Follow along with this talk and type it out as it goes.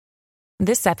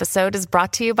This episode is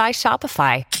brought to you by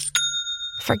Shopify.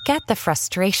 Forget the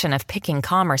frustration of picking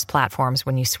commerce platforms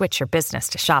when you switch your business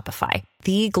to Shopify,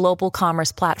 the global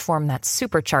commerce platform that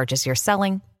supercharges your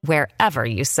selling wherever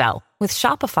you sell. With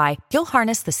Shopify, you'll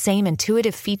harness the same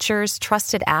intuitive features,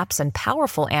 trusted apps, and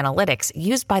powerful analytics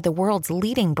used by the world's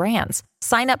leading brands.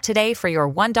 Sign up today for your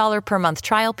 $1 per month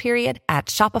trial period at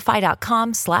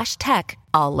shopify.com/tech,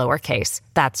 all lowercase.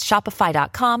 That's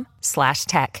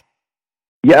shopify.com/tech.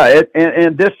 Yeah,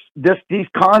 these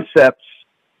concepts,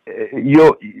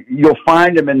 you'll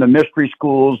find them in the mystery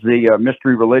schools, the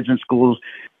mystery religion schools,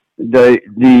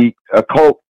 the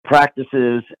occult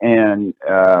practices, and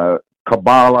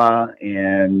Kabbalah,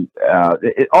 and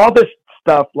all this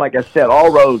stuff. Like I said,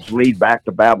 all roads lead back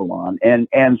to Babylon, and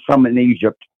some in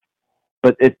Egypt.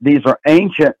 But these are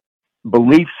ancient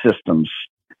belief systems,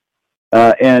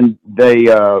 and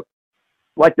they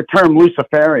like the term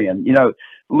Luciferian.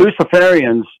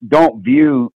 Luciferians don't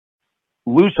view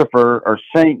Lucifer or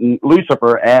Satan,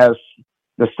 Lucifer, as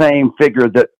the same figure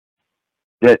that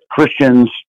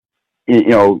Christians,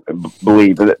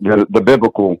 believe, the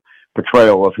biblical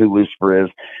portrayal of who Lucifer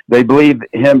is. They believe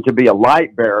him to be a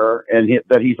light bearer, and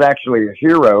that he's actually a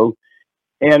hero.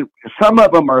 And some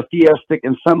of them are theistic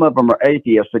and some of them are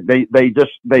atheistic.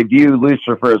 They view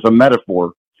Lucifer as a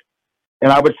metaphor.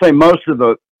 And I would say most of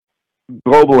the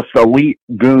globalist elite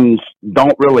goons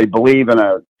don't really believe in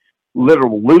a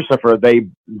literal Lucifer.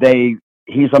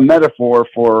 He's a metaphor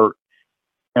for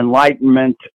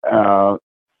enlightenment. And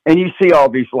you see all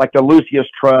these, like the Lucius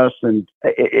Trust, and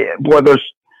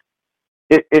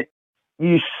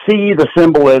you see the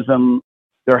symbolism.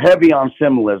 They're heavy on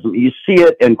symbolism. You see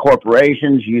it in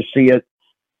corporations. You see it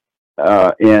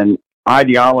in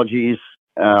ideologies,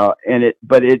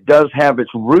 but it does have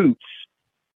its roots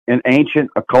in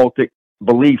ancient occultic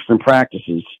beliefs and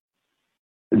practices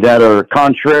that are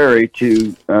contrary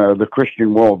to the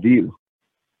Christian worldview.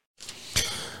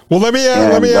 Well, let me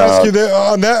ask you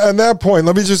on that point.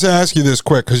 Let me just ask you this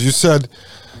quick, because you said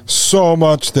so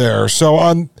much there. So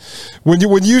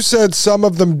when you said some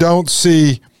of them don't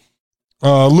see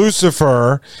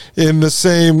Lucifer in the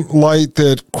same light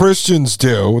that Christians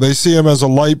do, they see him as a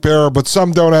light bearer, but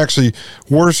some don't actually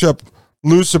worship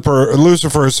Lucifer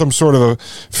is some sort of a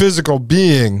physical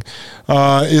being.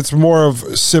 It's more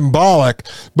of symbolic.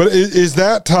 But is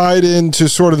that tied into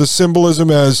sort of the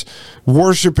symbolism as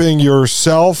worshiping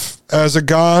yourself as a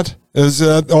god? Is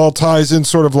that all ties in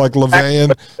sort of like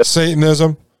LaVeyan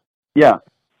Satanism? Yeah.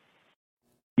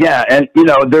 Yeah, and,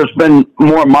 there's been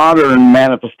more modern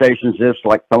manifestations of this,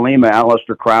 like Thelema,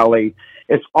 Aleister Crowley.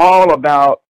 It's all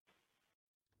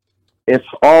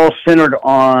centered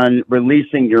on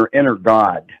releasing your inner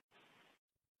God.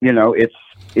 It's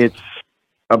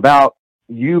about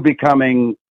you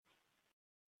becoming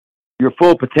your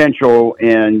full potential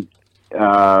and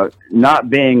not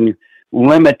being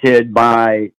limited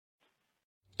by,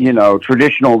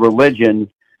 traditional religion.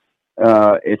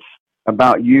 It's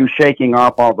about you shaking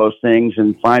off all those things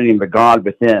and finding the God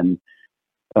within,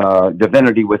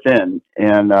 divinity within.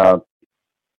 And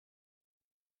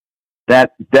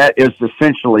that is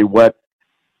essentially what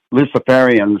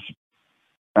Luciferians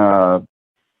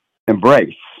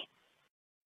embrace.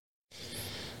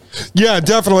 Yeah,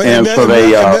 definitely.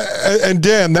 And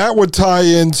Dan, that would tie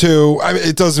into,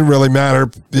 it doesn't really matter,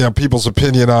 people's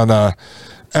opinion on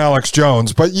Alex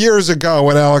Jones, but years ago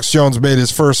when Alex Jones made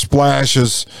his first splash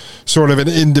as sort of an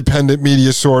independent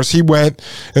media source, he went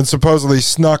and supposedly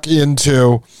snuck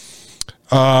into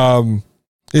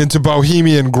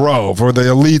Bohemian Grove, where the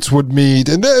elites would meet.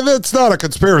 And that's not a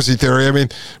conspiracy theory. I mean,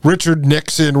 Richard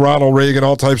Nixon, Ronald Reagan,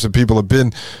 all types of people have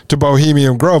been to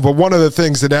Bohemian Grove. But one of the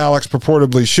things that Alex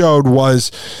purportedly showed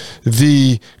was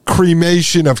the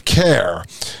cremation of care.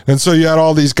 And so you had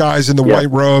all these guys in the white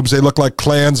robes. They look like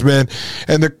Klansmen.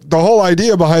 And the whole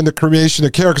idea behind the cremation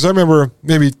of care, because I remember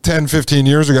maybe 10, 15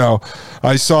 years ago,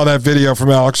 I saw that video from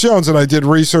Alex Jones, and I did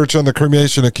research on the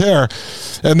cremation of care.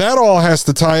 And that all has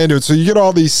to tie into it. So you get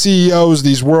all these CEOs,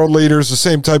 these world leaders, the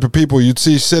same type of people you'd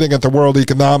see sitting at the World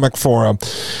Economic Forum.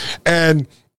 And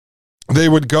they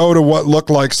would go to what looked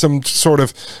like some sort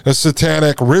of a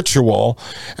satanic ritual,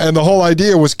 and the whole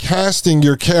idea was casting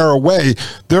your care away.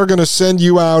 They're going to send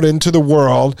you out into the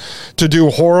world to do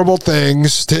horrible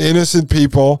things to innocent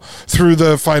people through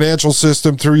the financial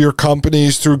system, through your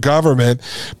companies, through government.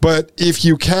 But if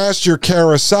you cast your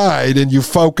care aside and you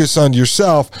focus on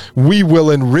yourself, we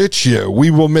will enrich you.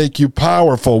 We will make you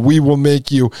powerful. We will make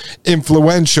you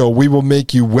influential. We will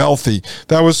make you wealthy.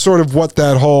 That was sort of what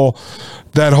that whole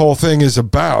thing is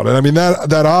about. And I mean,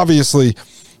 that obviously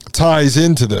ties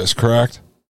into this, correct?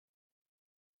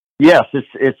 Yes,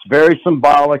 it's very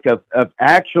symbolic of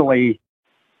actually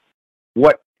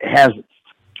what has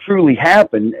truly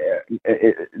happened.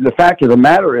 The fact of the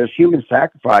matter is, human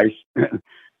sacrifice,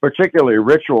 particularly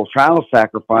ritual child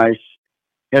sacrifice,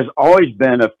 has always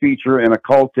been a feature in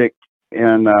occultic,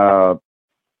 and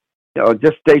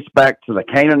this dates back to the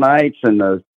Canaanites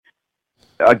and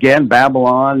again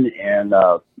Babylon and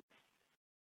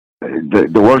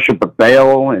the worship of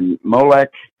Baal and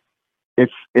Molech.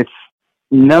 It's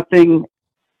nothing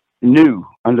new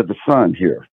under the sun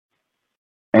here,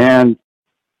 and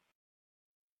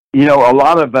a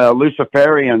lot of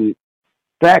Luciferian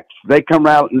sects, they come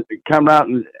out and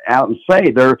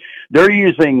say they're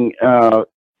using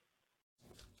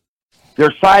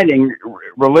they're citing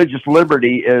religious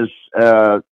liberty as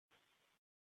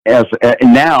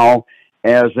now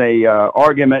as a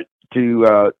argument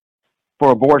for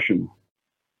abortion,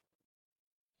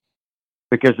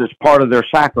 because it's part of their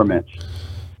sacraments.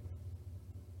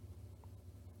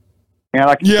 And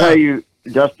I can tell you,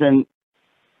 Dustin,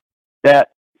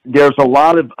 that there's a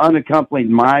lot of unaccompanied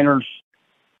minors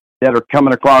that are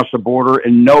coming across the border,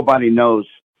 and nobody knows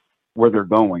where they're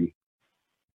going.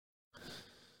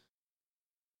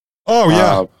 Oh,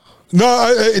 yeah.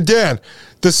 No, Dan,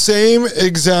 the same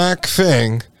exact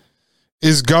thing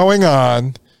is going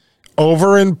on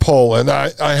over in Poland.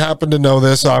 I happen to know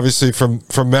this, obviously, from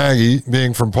Maggie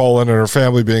being from Poland and her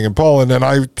family being in Poland, and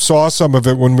I saw some of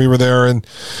it when we were there in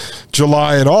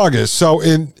July and August. So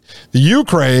in the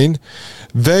Ukraine,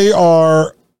 they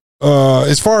are,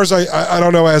 as far as I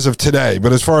don't know as of today,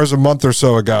 but as far as a month or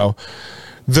so ago,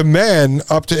 the men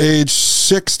up to age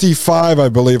 65, I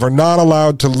believe, are not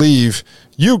allowed to leave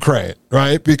Ukraine,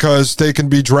 right? Because they can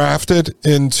be drafted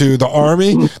into the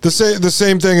army. The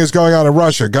same thing is going on in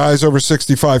Russia. Guys over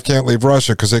 65 can't leave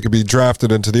Russia because they could be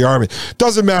drafted into the army.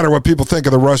 Doesn't matter what people think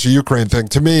of the Russia-Ukraine thing.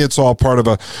 To me, it's all part of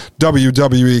a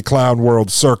WWE clown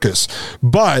world circus.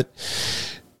 But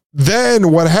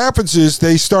then what happens is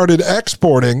they started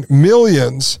exporting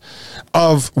millions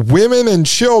of women and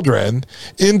children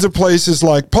into places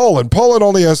like Poland. Poland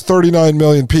only has 39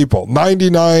 million people.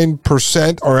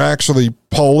 99% are actually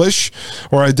Polish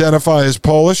or identify as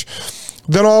Polish.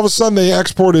 Then all of a sudden they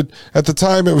exported, at the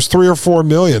time it was 3 or 4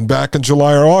 million back in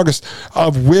July or August,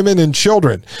 of women and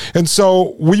children. And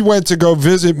so we went to go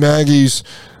visit Maggie's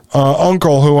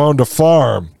uncle who owned a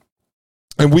farm.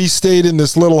 And we stayed in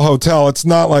this little hotel. It's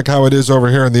not like how it is over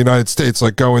here in the United States,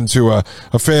 like going to a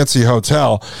fancy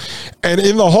hotel. And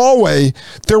in the hallway,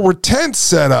 there were tents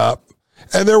set up,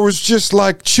 and there was just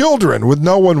like children with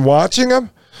no one watching them.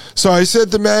 So I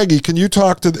said to Maggie, can you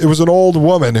talk to, it was an old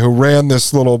woman who ran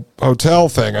this little hotel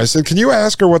thing. I said, can you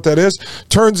ask her what that is?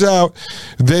 Turns out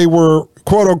they were,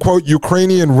 quote unquote,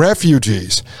 Ukrainian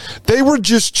refugees. They were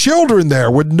just children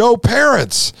there with no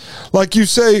parents. Like you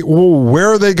say, well, where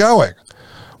are they going?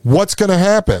 What's going to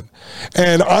happen?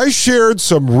 And I shared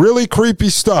some really creepy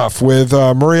stuff with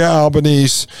Maria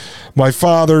Albanese, my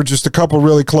father, just a couple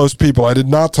really close people. I did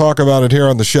not talk about it here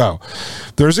on the show.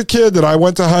 There's a kid that I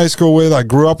went to high school with. I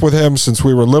grew up with him since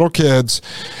we were little kids,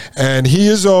 and he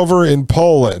is over in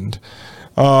Poland,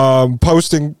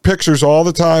 posting pictures all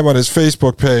the time on his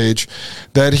Facebook page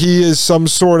that he is some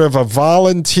sort of a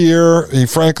volunteer. He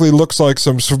frankly looks like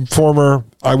some former,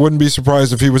 I wouldn't be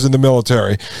surprised if he was in the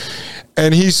military.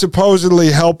 And he's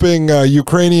supposedly helping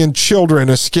Ukrainian children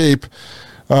escape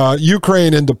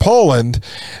Ukraine into Poland.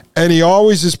 And he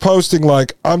always is posting,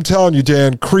 like, I'm telling you,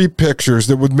 Dan, creep pictures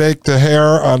that would make the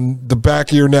hair on the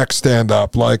back of your neck stand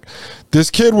up. Like, this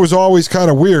kid was always kind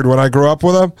of weird when I grew up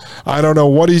with him. I don't know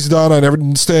what he's done. I never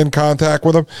did stay in contact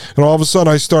with him. And all of a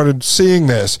sudden I started seeing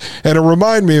this. And it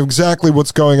reminded me of exactly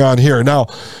what's going on here. Now,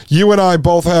 you and I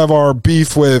both have our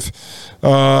beef with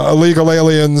illegal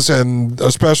aliens, and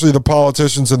especially the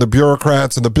politicians and the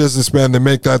bureaucrats and the businessmen that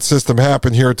make that system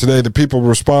happen here today, the people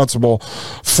responsible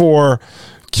for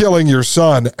killing your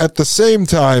son. At the same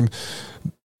time,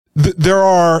 there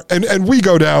are, and we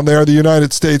go down there, the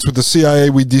United States with the CIA,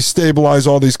 we destabilize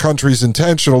all these countries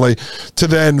intentionally to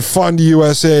then fund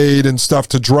U.S. aid and stuff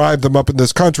to drive them up in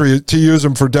this country, to use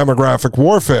them for demographic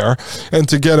warfare and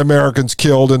to get Americans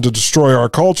killed and to destroy our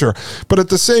culture. But at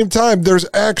the same time, there's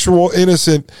actual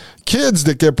innocent kids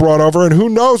that get brought over, and who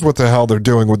knows what the hell they're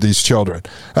doing with these children.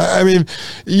 I mean,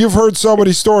 you've heard so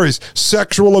many stories.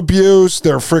 Sexual abuse,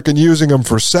 they're freaking using them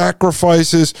for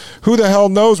sacrifices. Who the hell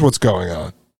knows what's going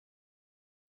on?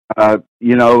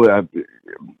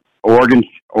 Organ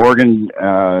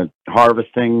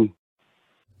harvesting.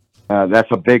 That's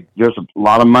there's a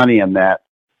lot of money in that.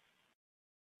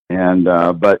 And,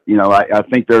 but I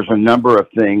think there's a number of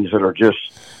things that are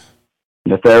just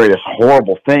nefarious,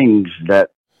 horrible things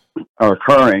that are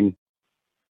occurring.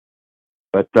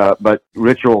 But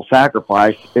ritual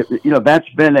sacrifice, that's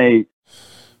been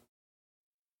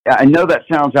I know that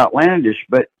sounds outlandish,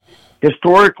 but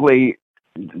historically,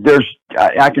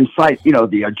 I can cite,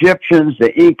 the Egyptians,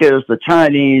 the Incas, the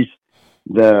Chinese,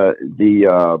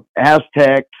 the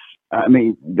Aztecs,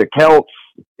 the Celts,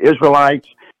 Israelites,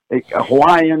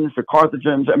 Hawaiians, the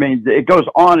Carthaginians. It goes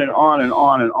on and on and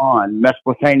on and on.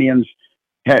 Mesopotamians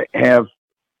have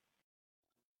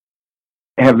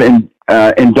been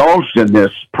indulged in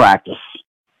this practice.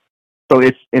 So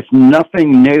it's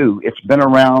nothing new. It's been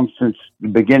around since the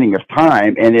beginning of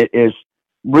time, and it is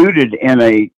rooted in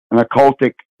an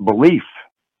occultic belief.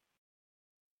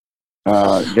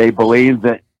 They believe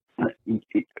that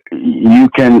you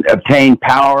can obtain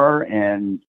power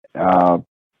and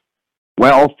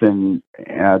wealth, and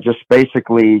just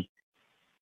basically,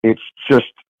 it's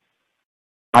just,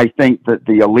 I think that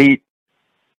the elite,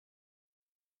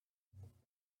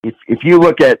 if you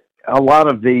look at a lot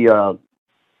of the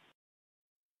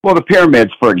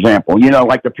pyramids, for example,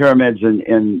 like the pyramids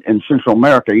in Central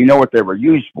America, what they were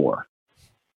used for.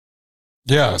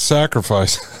 Yeah,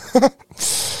 sacrifice.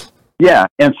 Yeah,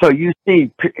 and so you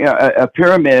see a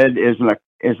pyramid is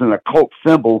an occult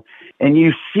symbol, and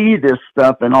you see this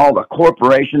stuff in all the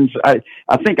corporations. I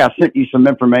think I sent you some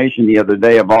information the other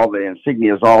day of all the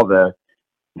insignias, all the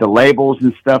labels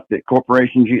and stuff that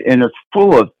corporations use, and it's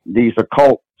full of these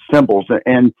occult symbols.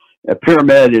 And a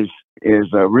pyramid is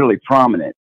really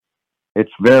prominent.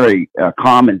 It's very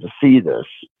common to see this,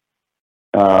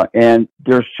 and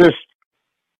there's just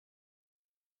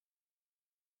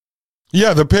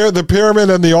the pyramid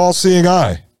and the all-seeing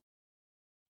eye.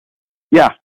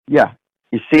 Yeah.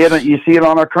 You see it. You see it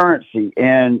on our currency,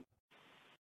 and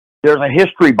there's a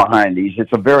history behind these.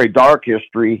 It's a very dark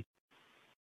history,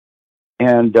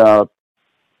 and one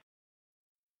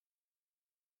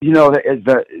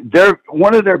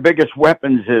of their biggest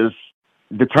weapons is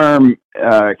the term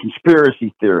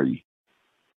conspiracy theory.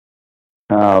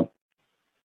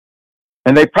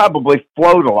 And they probably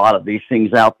float a lot of these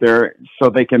things out there so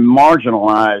they can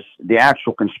marginalize the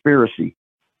actual conspiracy.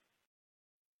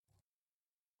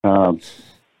 But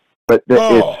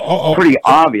it's pretty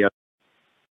obvious.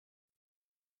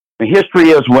 The history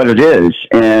is what it is,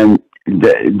 and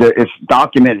it's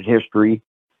documented history.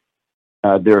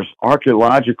 There's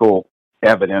archaeological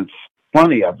evidence,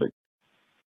 plenty of it.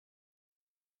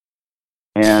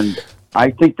 And I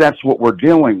think that's what we're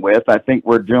dealing with. I think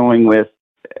we're dealing with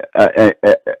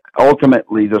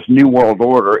ultimately this new world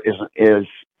order is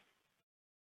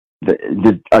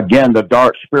the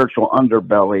dark spiritual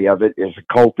underbelly of it is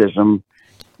occultism,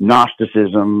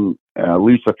 Gnosticism,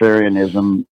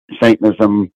 Luciferianism,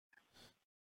 Satanism,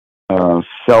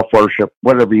 self-worship,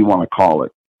 whatever you want to call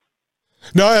it.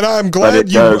 No, and I'm glad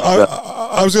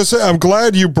I was going to say, I'm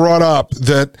glad you brought up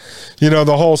that,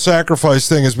 the whole sacrifice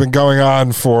thing has been going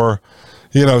on for,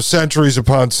 centuries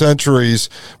upon centuries.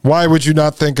 Why would you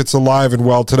not think it's alive and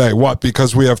well today? What,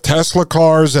 because we have Tesla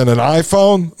cars and an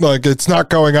iPhone? Like, it's not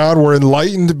going on. We're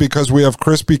enlightened because we have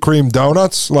Krispy Kreme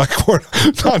donuts? Like, we're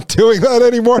not doing that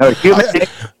anymore? No,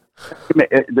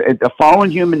 the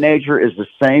fallen human nature is the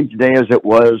same today as it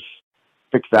was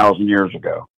 6,000 years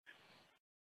ago.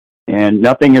 And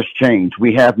nothing has changed.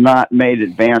 We have not made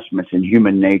advancements in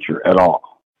human nature at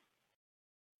all.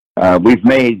 We've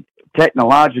made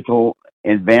technological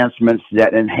advancements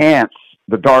that enhance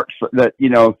the dark, that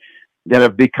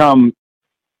have become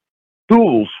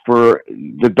tools for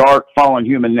the dark fallen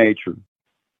human nature.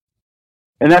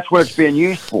 And that's what it's being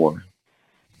used for.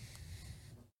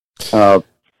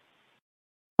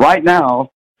 Right now,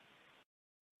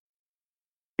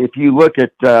 if you look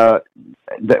at the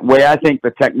way I think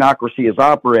the technocracy is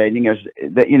operating, is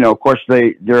that, of course,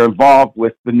 they're involved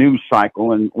with the news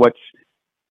cycle and what's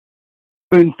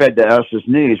spoon-fed to us as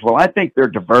news. Well, I think they're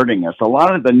diverting us. A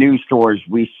lot of the news stories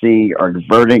we see are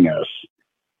diverting us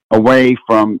away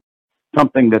from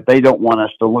something that they don't want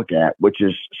us to look at, which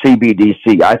is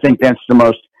CBDC. I think that's the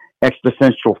most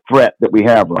existential threat that we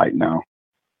have right now.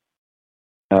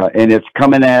 And it's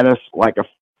coming at us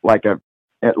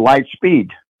at light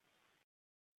speed.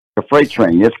 A freight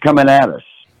train. It's coming at us.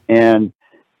 And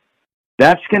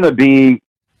that's going to be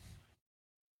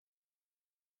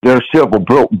their silver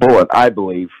bullet, I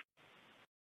believe.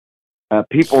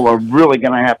 People are really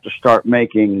going to have to start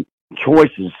making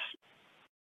choices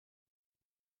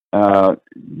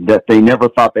that they never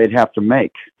thought they'd have to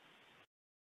make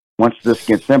once this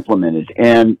gets implemented.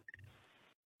 And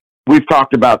we've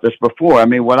talked about this before.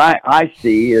 What I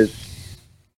see is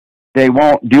they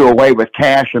won't do away with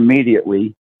cash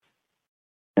immediately.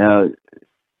 They'll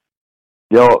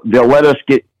let us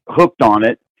get hooked on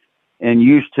it, and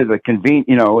used to the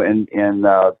and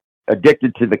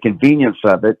addicted to the convenience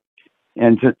of it,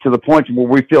 and to the point where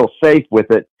we feel safe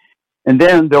with it. And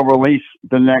then they'll release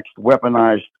the next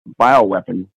weaponized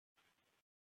bioweapon.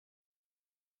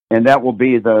 And that will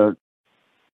be for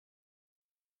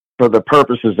the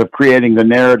purposes of creating the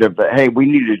narrative that, hey, we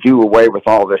need to do away with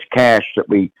all this cash that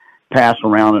we pass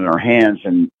around in our hands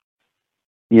and,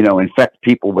 infect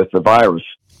people with the virus.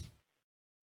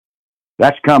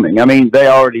 That's coming. I mean, they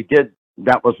already did.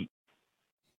 That was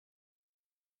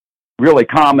really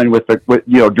common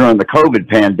during the COVID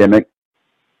pandemic,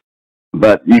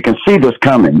 but you can see this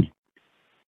coming.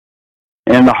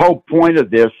 And the whole point of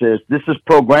this is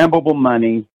programmable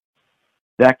money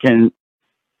that can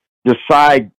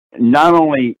decide not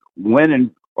only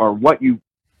when or what you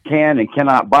can and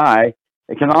cannot buy,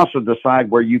 it can also decide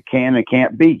where you can and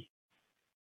can't be.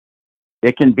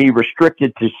 It can be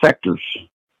restricted to sectors.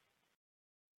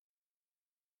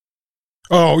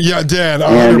 Oh, yeah, Dan,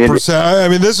 100%. I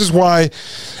mean, this is why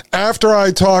after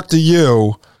I talked to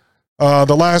you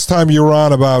the last time you were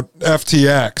on about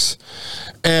FTX,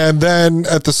 and then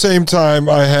at the same time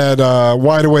I had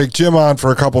Wide Awake Jim on for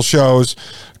a couple shows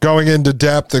going into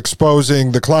depth,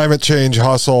 exposing the climate change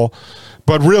hustle,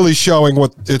 but really showing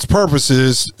what its purpose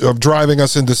is of driving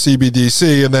us into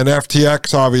CBDC, and then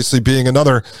FTX obviously being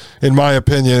another, in my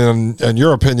opinion and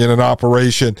your opinion, an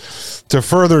operation to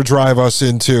further drive us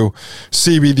into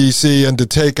CBDC and to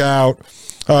take out,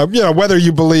 whether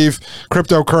you believe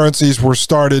cryptocurrencies were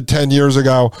started 10 years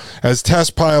ago as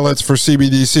test pilots for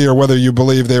CBDC or whether you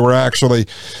believe they were actually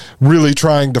really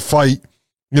trying to fight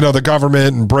the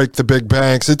government and break the big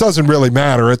banks. It doesn't really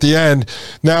matter. At the end,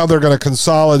 now they're going to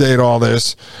consolidate all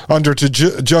this under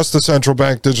just the central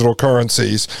bank digital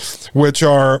currencies, which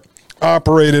are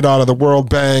operated out of the World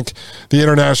Bank, the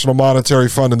International Monetary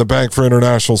Fund, and the Bank for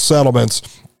International Settlements.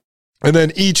 And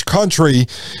then each country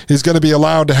is going to be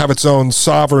allowed to have its own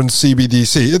sovereign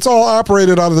CBDC. It's all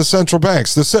operated out of the central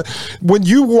banks. When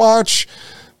you watch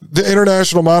the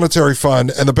International Monetary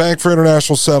Fund and the Bank for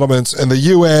International Settlements and the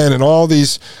UN and all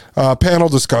these panel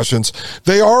discussions,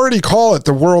 they already call it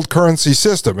the world currency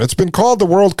system. It's been called the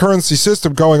world currency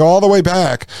system going all the way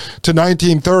back to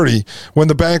 1930 when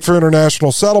the Bank for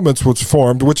International Settlements was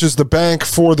formed, which is the bank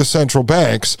for the central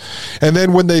banks. And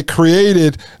then when they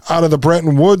created out of the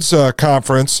Bretton Woods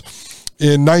conference,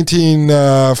 in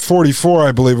 1944,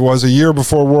 I believe it was, a year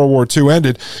before World War II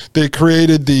ended, they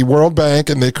created the World Bank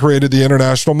and they created the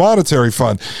International Monetary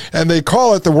Fund. And they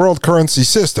call it the world currency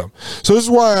system. So this is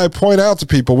why I point out to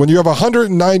people, when you have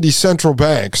 190 central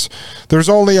banks, there's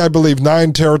only, I believe,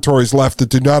 9 territories left that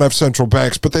do not have central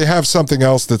banks, but they have something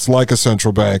else that's like a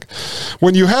central bank.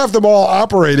 When you have them all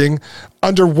operating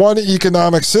under one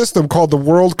economic system called the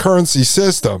world currency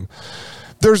system,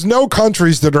 there's no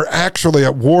countries that are actually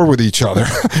at war with each other.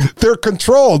 They're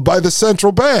controlled by the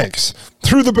central banks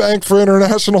through the Bank for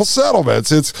International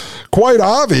Settlements. It's quite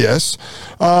obvious.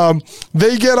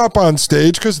 They get up on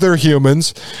stage because they're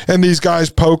humans, and these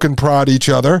guys poke and prod each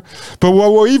other. But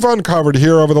what we've uncovered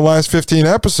here over the last 15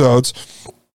 episodes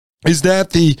is that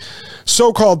the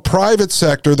so-called private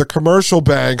sector, the commercial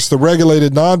banks, the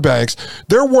regulated non-banks,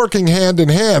 they're working hand in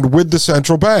hand with the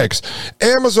central banks.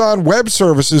 Amazon Web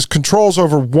Services controls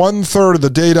over 1/3 of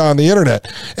the data on the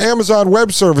internet. Amazon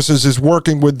Web Services is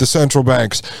working with the central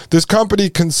banks. This company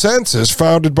Consensus,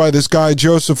 founded by this guy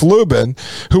Joseph Lubin,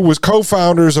 who was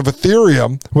co-founders of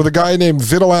Ethereum with a guy named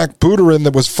Vitalik Buterin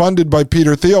that was funded by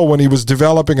Peter Thiel when he was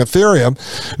developing Ethereum,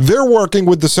 they're working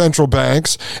with the central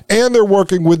banks and they're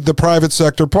working with the private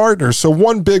sector partners. So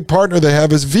one big partner they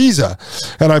have is Visa.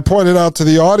 And I pointed out to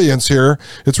the audience here,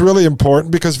 it's really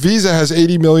important because Visa has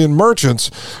 80 million merchants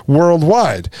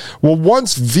worldwide. Well,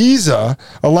 once Visa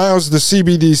allows the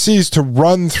CBDCs to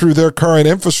run through their current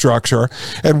infrastructure,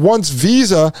 and once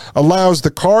Visa allows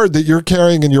the card that you're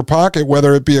carrying in your pocket,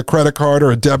 whether it be a credit card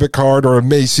or a debit card or a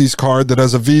Macy's card that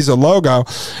has a Visa logo,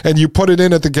 and you put it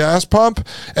in at the gas pump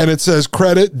and it says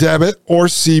credit, debit, or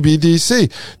CBDC,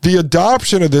 the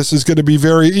adoption of this is going to be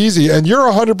very easy. And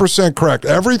you're 100% correct.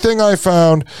 Everything I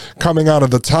found coming out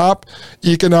of the top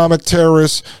economic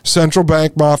terrorists, central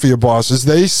bank mafia bosses,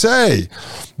 they say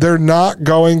they're not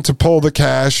going to pull the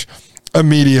cash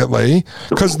immediately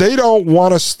because they don't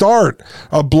want to start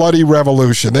a bloody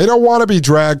revolution. They don't want to be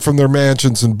dragged from their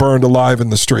mansions and burned alive in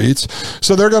the streets.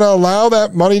 So they're going to allow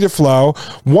that money to flow.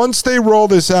 Once they roll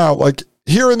this out, like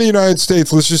here in the United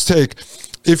States, let's just take,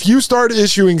 if you start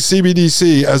issuing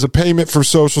CBDC as a payment for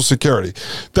Social Security,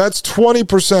 that's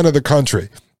 20% of the country.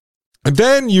 And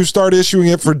then you start issuing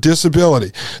it for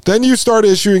disability. Then you start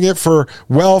issuing it for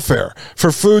welfare,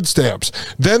 for food stamps.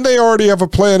 Then they already have a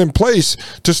plan in place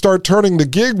to start turning the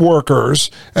gig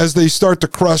workers, as they start to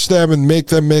crush them and make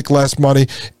them make less money,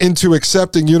 into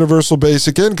accepting universal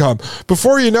basic income.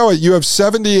 Before you know it, you have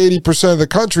 70-80% of the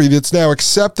country that's now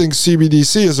accepting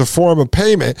CBDC as a form of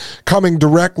payment coming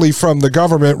directly from the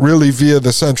government, really via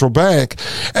the central bank.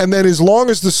 And then as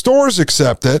long as the stores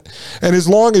accept it, and as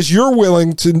long as you're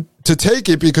willing to take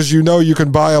it because you know you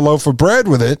can buy a loaf of bread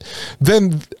with it,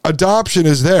 then adoption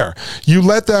is there. You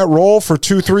let that roll for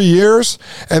 2-3 years,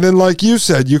 and then, like you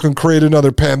said, you can create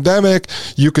another pandemic.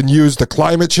 You can use the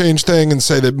climate change thing and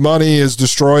say that money is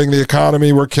destroying the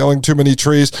economy. We're killing too many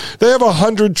trees. They have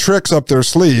 100 tricks up their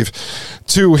sleeve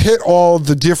to hit all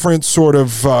the different sort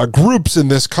of groups in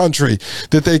this country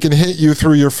that they can hit you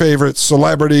through your favorite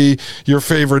celebrity, your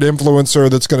favorite influencer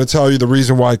that's going to tell you the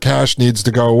reason why cash needs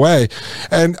to go away.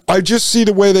 And I just see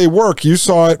the way they work. You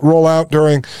saw it roll out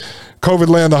during COVID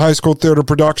Land, the high school theater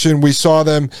production. We saw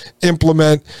them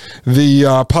implement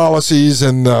the policies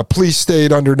and the police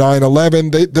state under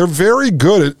 9/11. They're very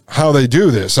good at how they do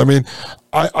this. I mean,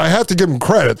 I have to give them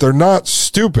credit. They're not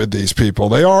stupid, these people.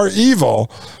 They are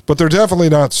evil, but they're definitely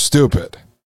not stupid.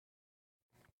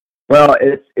 Well,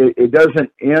 it doesn't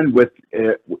end with,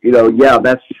 yeah,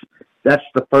 that's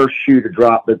the first shoe to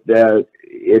drop, but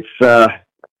it's the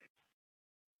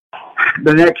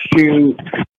next shoe.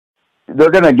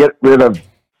 They're going to get rid of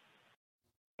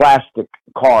plastic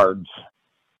cards.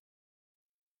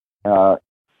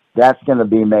 That's going to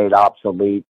be made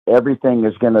obsolete. Everything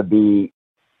is going to be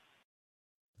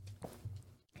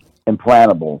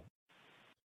implantable.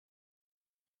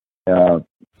 That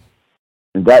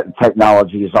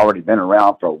technology has already been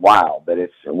around for a while, but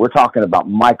we're talking about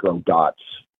microdots.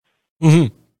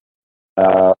 Mm-hmm.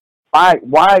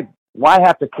 Why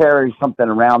have to carry something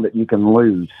around that you can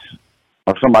lose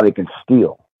or somebody can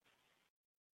steal?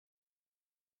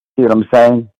 See what I'm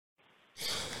saying?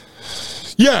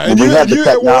 Yeah, and you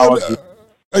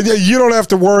don't have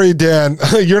to worry, Dan.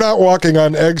 You're not walking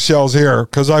on eggshells here,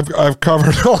 because I've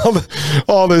covered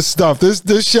all this stuff.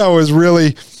 This show is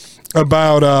really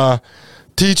about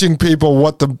teaching people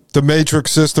what the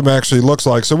matrix system actually looks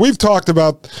like. So we've talked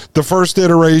about the first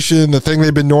iteration, the thing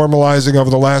they've been normalizing over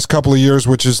the last couple of years,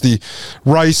 which is the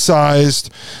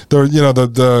rice-sized,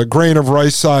 the grain of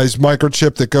rice-sized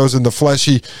microchip that goes in the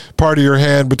fleshy part of your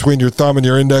hand between your thumb and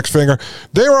your index finger.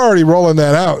 They were already rolling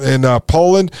that out in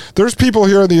Poland. There's people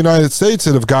here in the United States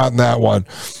that have gotten that one.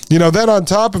 Then on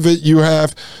top of it, you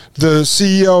have the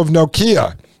CEO of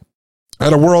Nokia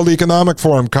at a World Economic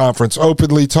Forum conference,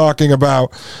 openly talking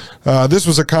about, this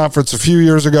was a conference a few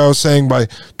years ago, saying by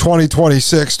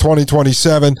 2026,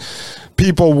 2027,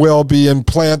 people will be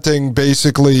implanting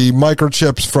basically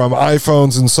microchips from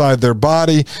iPhones inside their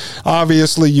body.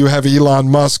 Obviously, you have Elon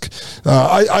Musk.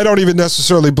 I don't even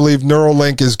necessarily believe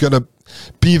Neuralink is going to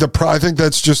be I think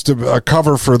that's just a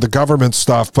cover for the government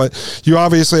stuff, but you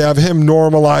obviously have him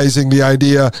normalizing the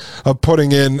idea of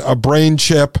putting in a brain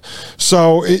chip.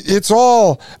 So it's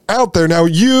all out there. Now,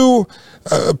 you,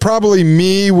 probably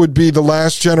me, would be the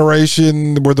last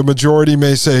generation where the majority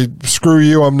may say, screw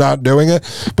you, I'm not doing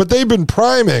it. But they've been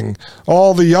priming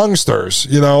all the youngsters,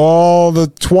 all the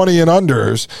 20 and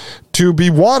unders to be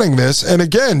wanting this. And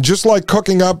again, just like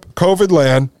cooking up COVID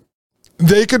land,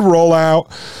 they could roll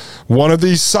out one of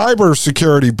these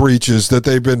cybersecurity breaches that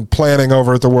they've been planning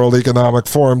over at the World Economic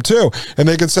Forum too. And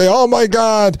they can say, oh my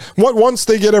God, once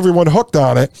they get everyone hooked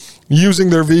on it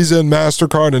using their Visa and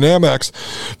MasterCard and Amex,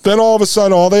 then all of a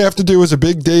sudden all they have to do is a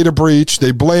big data breach.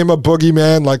 They blame a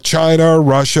boogeyman like China or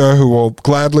Russia, who will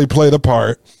gladly play the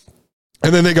part.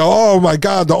 And then they go, oh my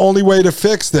God, the only way to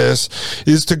fix this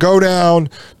is to go down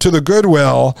to the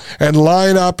Goodwill and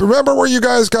line up. Remember where you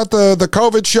guys got the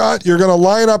COVID shot? You're going to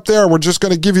line up there. We're just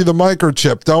going to give you the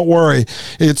microchip. Don't worry.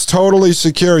 It's totally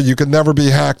secure. You can never be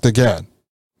hacked again.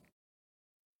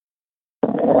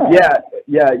 Yeah,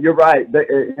 you're right.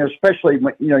 Especially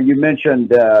when, you mentioned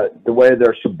the way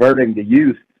they're subverting the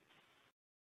youth.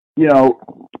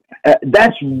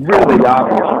 That's really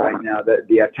obvious right now, that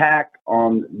the attack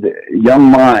on the young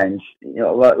minds.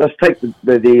 Let's take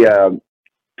the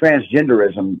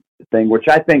transgenderism thing, which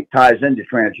I think ties into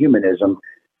transhumanism.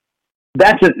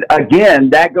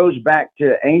 That goes back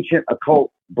to ancient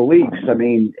occult beliefs. I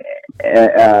mean,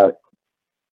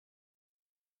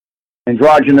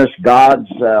 androgynous gods.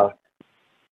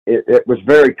 It was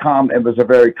very common. It was a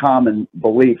very common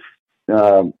belief,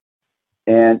 and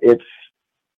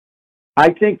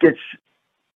I think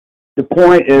the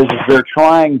point is they're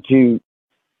trying to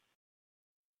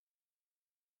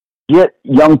get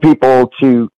young people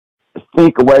to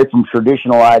think away from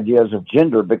traditional ideas of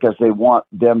gender because they want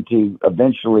them to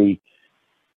eventually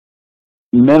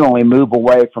mentally move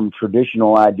away from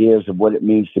traditional ideas of what it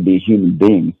means to be a human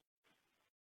being.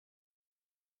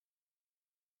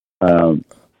 In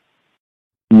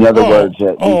other words,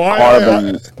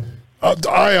 carbon.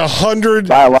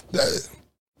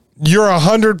 You're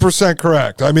 100%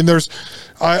 correct. I mean,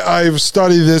 I've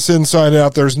studied this inside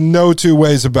out. There's no two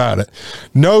ways about it.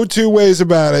 No two ways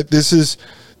about it. The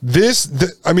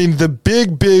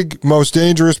big, most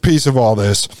dangerous piece of all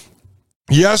this.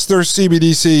 Yes, there's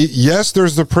CBDC. Yes,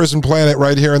 there's the prison planet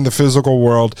right here in the physical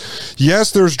world. Yes,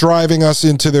 there's driving us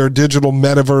into their digital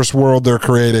metaverse world they're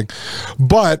creating.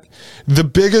 But the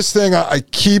biggest thing I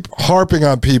keep harping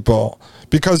on people,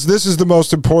 because this is the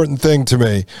most important thing to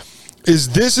me, is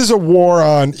this is a war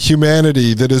on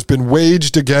humanity that has been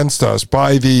waged against us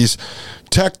by these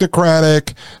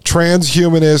technocratic,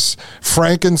 transhumanist,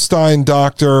 Frankenstein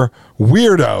doctor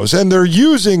weirdos. And they're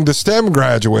using the STEM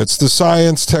graduates, the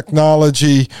science,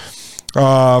 technology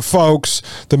folks,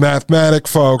 the mathematic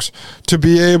folks, to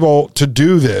be able to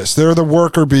do this. They're the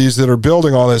worker bees that are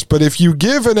building all this. But if you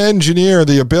give an engineer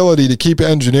the ability to keep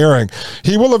engineering,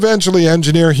 he will eventually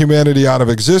engineer humanity out of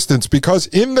existence, because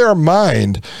in their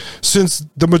mind, since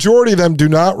the majority of them do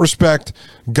not respect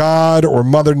God or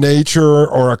Mother Nature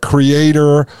or a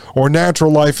creator or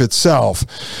natural life itself,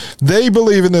 they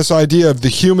believe in this idea of the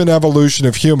human evolution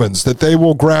of humans, that they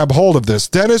will grab hold of this.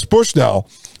 Dennis Bushnell,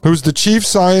 who's the chief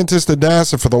scientist at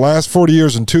NASA for the last 40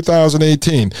 years, in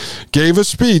 2018, gave a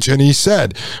speech, and he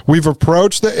said, we've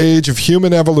approached the age of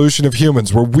human evolution of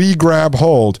humans, where we grab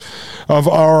hold of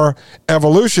our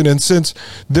evolution. And since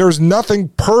there's nothing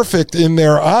perfect in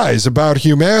their eyes about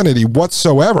humanity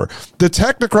whatsoever, the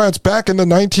technocrats back in the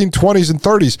 1920s and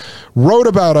 30s wrote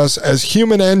about us as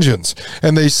human engines,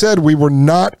 and they said we were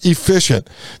not efficient,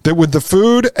 that with the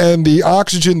food and the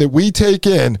oxygen that we take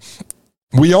in,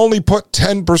 we only put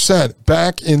 10%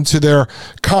 back into their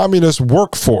communist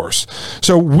workforce.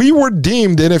 So we were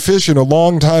deemed inefficient a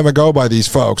long time ago by these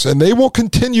folks, and they will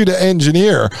continue to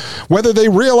engineer, whether they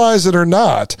realize it or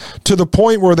not, to the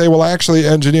point where they will actually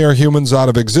engineer humans out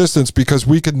of existence, because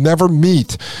we could never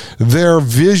meet their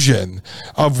vision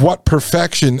of what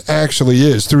perfection actually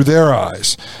is through their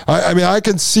eyes. I mean, I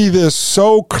can see this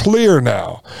so clear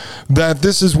now that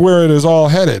this is where it is all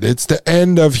headed. It's the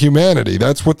end of humanity.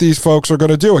 That's what these folks are going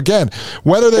to do. Again,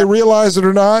 whether they realize it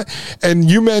or not. And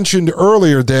you mentioned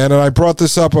earlier, Dan, and I brought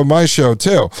this up on my show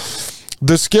too,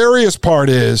 the scariest part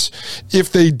is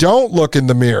if they don't look in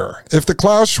the mirror, if the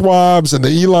Klaus Schwabs and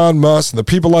the Elon Musk and the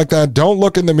people like that don't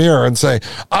look in the mirror and say,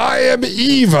 I am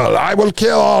evil, I will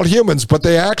kill all humans, but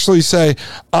they actually say,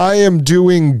 I am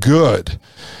doing good.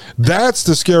 That's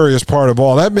the scariest part of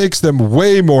all. That makes them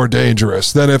way more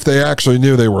dangerous than if they actually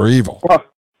knew they were evil. Well,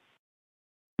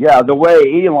 yeah, the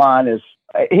way Elon is,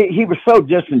 he was so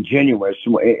disingenuous.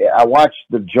 I watched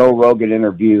the Joe Rogan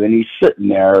interview, and he's sitting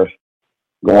there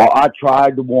going, I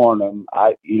tried to warn him.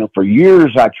 For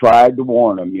years I tried to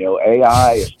warn him,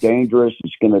 AI is dangerous.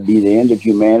 It's going to be the end of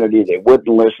humanity. They wouldn't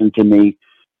listen to me.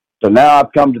 So now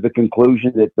I've come to the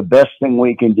conclusion that the best thing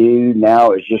we can do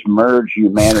now is just merge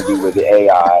humanity with the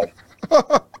AI.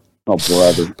 Oh,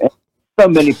 brother. And so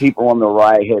many people on the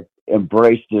right have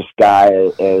embraced this guy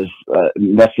as a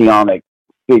messianic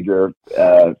figure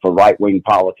for right-wing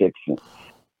politics.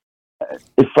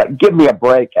 It's like, give me a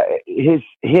break. His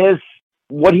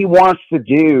what he wants to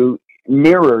do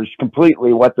mirrors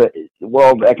completely what the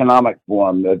World Economic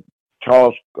Forum, the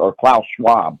Klaus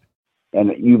Schwab, and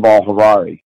Yuval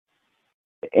Harari.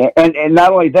 And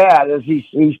not only that, is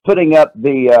he's putting up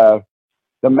the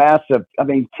massive,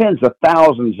 tens of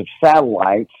thousands of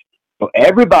satellites, so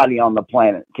everybody on the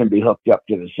planet can be hooked up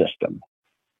to the system.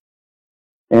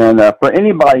 And for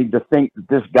anybody to think that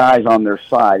this guy's on their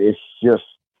side, it's just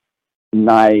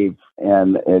naive,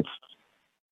 and it's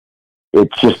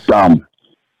just dumb.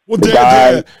 Well,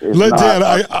 Dan,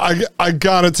 I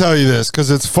gotta tell you this because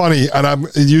it's funny, and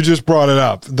you just brought it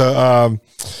up. The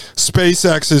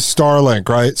SpaceX's Starlink,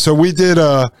 right? So we did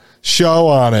a show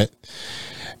on it,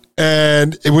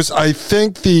 and it was, I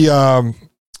think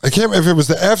I can't remember if it was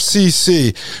the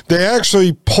FCC. They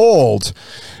actually pulled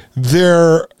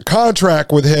their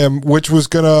contract with him, which was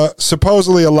going to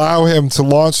supposedly allow him to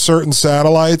launch certain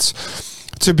satellites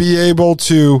to be able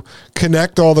to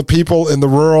connect all the people in the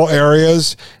rural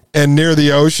areas and near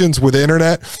the oceans with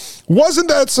internet. Wasn't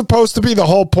that supposed to be the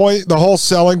whole point, the whole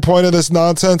selling point of this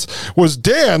nonsense? Was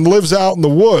Dan lives out in the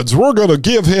woods. We're going to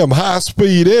give him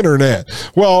high-speed internet.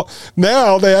 Well,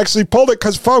 now they actually pulled it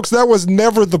because, folks, that was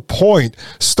never the point.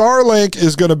 Starlink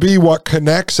is going to be what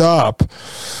connects up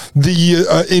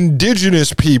the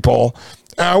indigenous people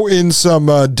out in some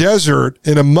desert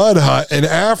in a mud hut in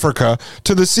Africa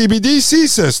to the CBDC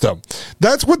system.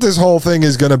 That's what this whole thing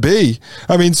is going to be.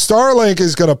 I mean, Starlink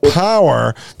is going to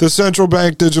power the central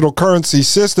bank digital currency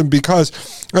system because,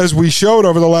 as we showed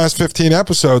over the last 15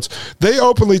 episodes, they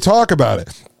openly talk about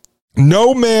it.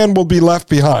 No man will be left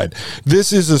behind.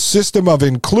 This is a system of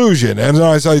inclusion. And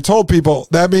as I told people,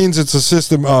 that means it's a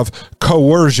system of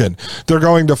coercion. They're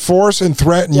going to force and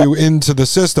threaten you into the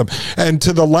system. And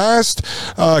to the last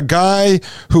guy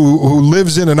who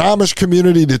lives in an Amish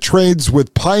community that trades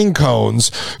with pine cones,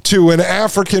 to an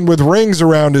African with rings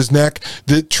around his neck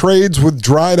that trades with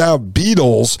dried out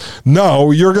beetles,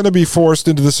 no, you're going to be forced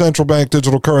into the central bank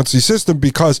digital currency system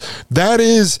because that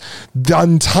is the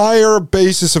entire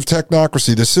basis of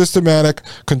technocracy, the systematic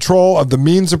control of the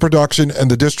means of production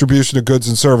and the distribution of goods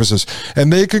and services.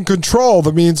 And they can control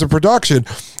the means of production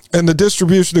and the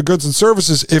distribution of goods and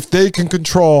services if they can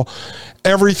control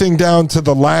everything down to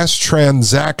the last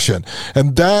transaction.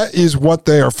 And that is what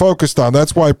they are focused on.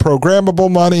 That's why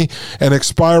programmable money and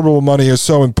expirable money is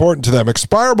so important to them.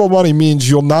 Expirable money means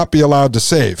you'll not be allowed to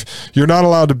save. You're not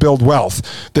allowed to build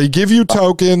wealth. They give you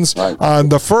tokens on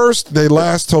the 1st, they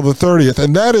last till the 30th.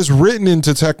 And that is written into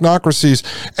Technocracy's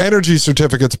energy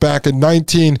certificates back in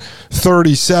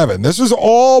 1937. This was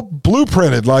all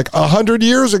blueprinted like 100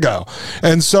 years ago.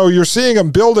 And so you're seeing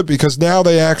them build it because now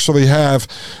they actually have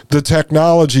the technology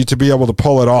to be able to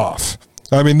pull it off.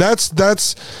 I mean, that's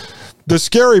the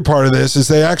scary part of this, is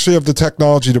they actually have the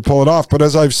technology to pull it off. But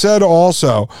as I've said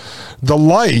also, the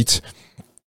light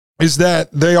is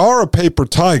that they are a paper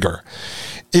tiger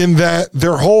in that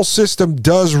their whole system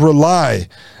does rely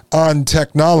on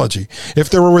technology. If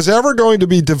there was ever going to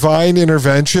be divine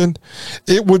intervention,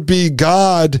 it would be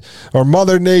God or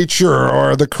Mother Nature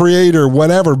or the Creator,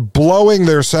 whatever, blowing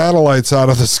their satellites out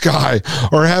of the sky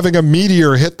or having a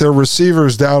meteor hit their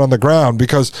receivers down on the ground,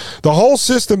 because the whole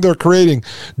system they're creating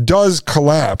does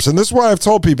collapse. And this is why I've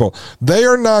told people, they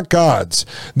are not gods.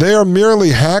 They are merely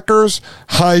hackers,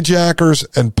 hijackers,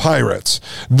 and pirates.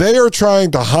 They are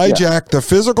trying to hijack the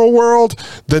physical world,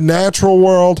 the natural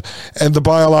world, and the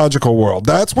biological world.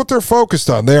 That's what they're focused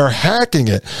on. They are hacking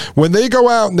it. When they go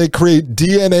out and they create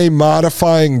DNA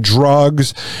modifying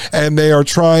drugs and they are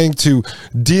trying to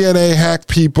DNA hack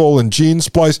people and gene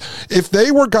splice, if they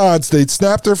were gods, they'd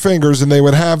snap their fingers and they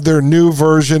would have their new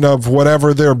version of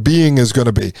whatever their being is going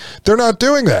to be. They're not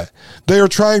doing that. They are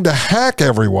trying to hack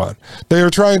everyone. They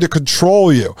are trying to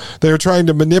control you. They are trying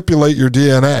to manipulate your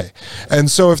DNA.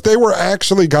 And so if they were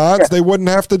actually gods, they wouldn't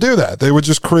have to do that. They would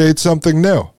just create something new.